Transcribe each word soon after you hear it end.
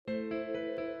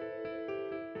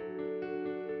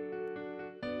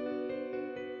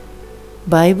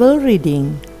Bible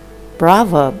reading,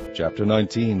 Proverb Chapter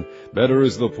 19. Better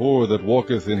is the poor that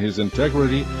walketh in his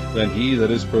integrity than he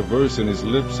that is perverse in his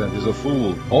lips and is a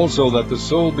fool. Also that the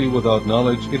soul be without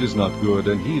knowledge, it is not good,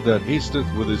 and he that hasteth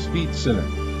with his feet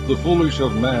sinneth. The foolish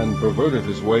of man perverteth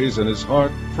his ways, and his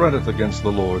heart fretteth against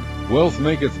the Lord. Wealth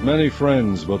maketh many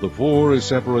friends, but the poor is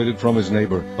separated from his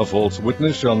neighbor. A false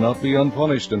witness shall not be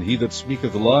unpunished, and he that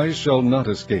speaketh lies shall not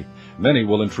escape. Many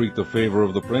will entreat the favor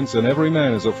of the prince, and every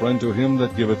man is a friend to him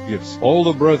that giveth gifts. All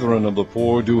the brethren of the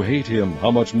poor do hate him.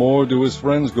 How much more do his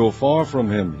friends go far from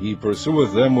him? He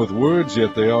pursueth them with words,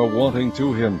 yet they are wanting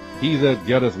to him. He that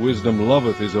getteth wisdom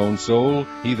loveth his own soul.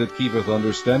 He that keepeth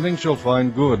understanding shall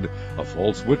find good. A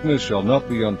false witness shall not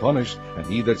be unpunished, and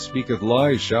he that speaketh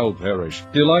lies shall perish.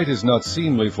 Delight is not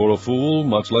seemly for a fool,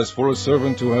 much less for a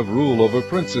servant to have rule over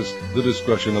princes. The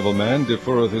discretion of a man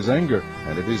deferreth his anger,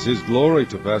 and it is his glory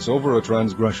to pass over a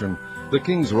transgression. The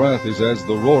king's wrath is as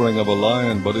the roaring of a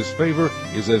lion, but his favor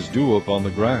is as dew upon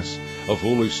the grass. A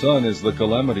foolish son is the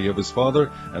calamity of his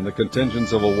father, and the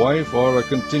contentions of a wife are a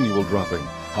continual dropping.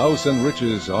 House and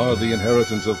riches are the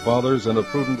inheritance of fathers, and a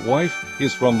prudent wife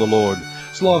is from the Lord.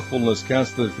 Slothfulness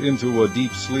casteth into a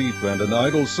deep sleep, and an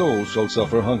idle soul shall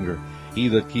suffer hunger. He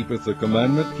that keepeth the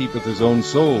commandment keepeth his own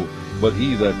soul, but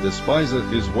he that despiseth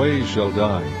his ways shall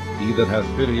die. He that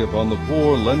hath pity upon the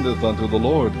poor lendeth unto the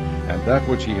Lord, and that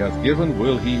which he hath given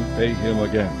will he pay him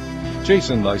again.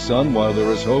 Chasten thy son while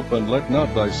there is hope, and let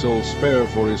not thy soul spare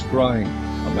for his crying.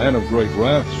 A man of great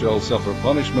wrath shall suffer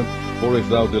punishment, for if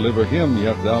thou deliver him,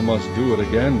 yet thou must do it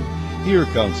again. Hear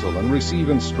counsel, and receive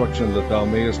instruction, that thou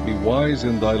mayest be wise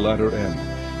in thy latter end.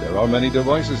 There are many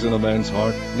devices in a man's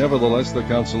heart, nevertheless the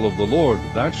counsel of the Lord,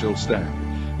 that shall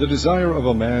stand. The desire of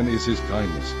a man is his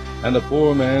kindness, and a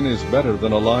poor man is better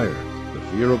than a liar. The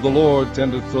fear of the Lord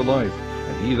tendeth to life,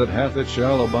 and he that hath it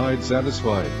shall abide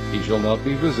satisfied. He shall not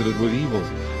be visited with evil.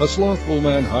 A slothful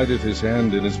man hideth his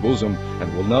hand in his bosom,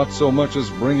 and will not so much as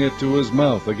bring it to his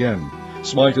mouth again.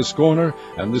 Smite a scorner,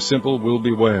 and the simple will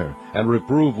beware, and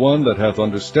reprove one that hath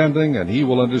understanding, and he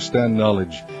will understand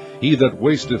knowledge. He that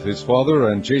wasteth his father,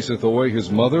 and chaseth away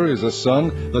his mother, is a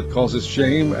son that causeth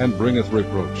shame, and bringeth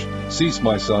reproach. Cease,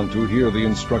 my son, to hear the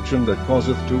instruction that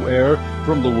causeth to err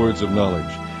from the words of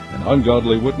knowledge. An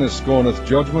ungodly witness scorneth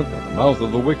judgment, and the mouth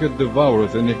of the wicked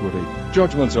devoureth iniquity.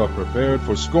 Judgments are prepared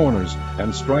for scorners,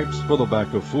 and stripes for the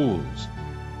back of fools.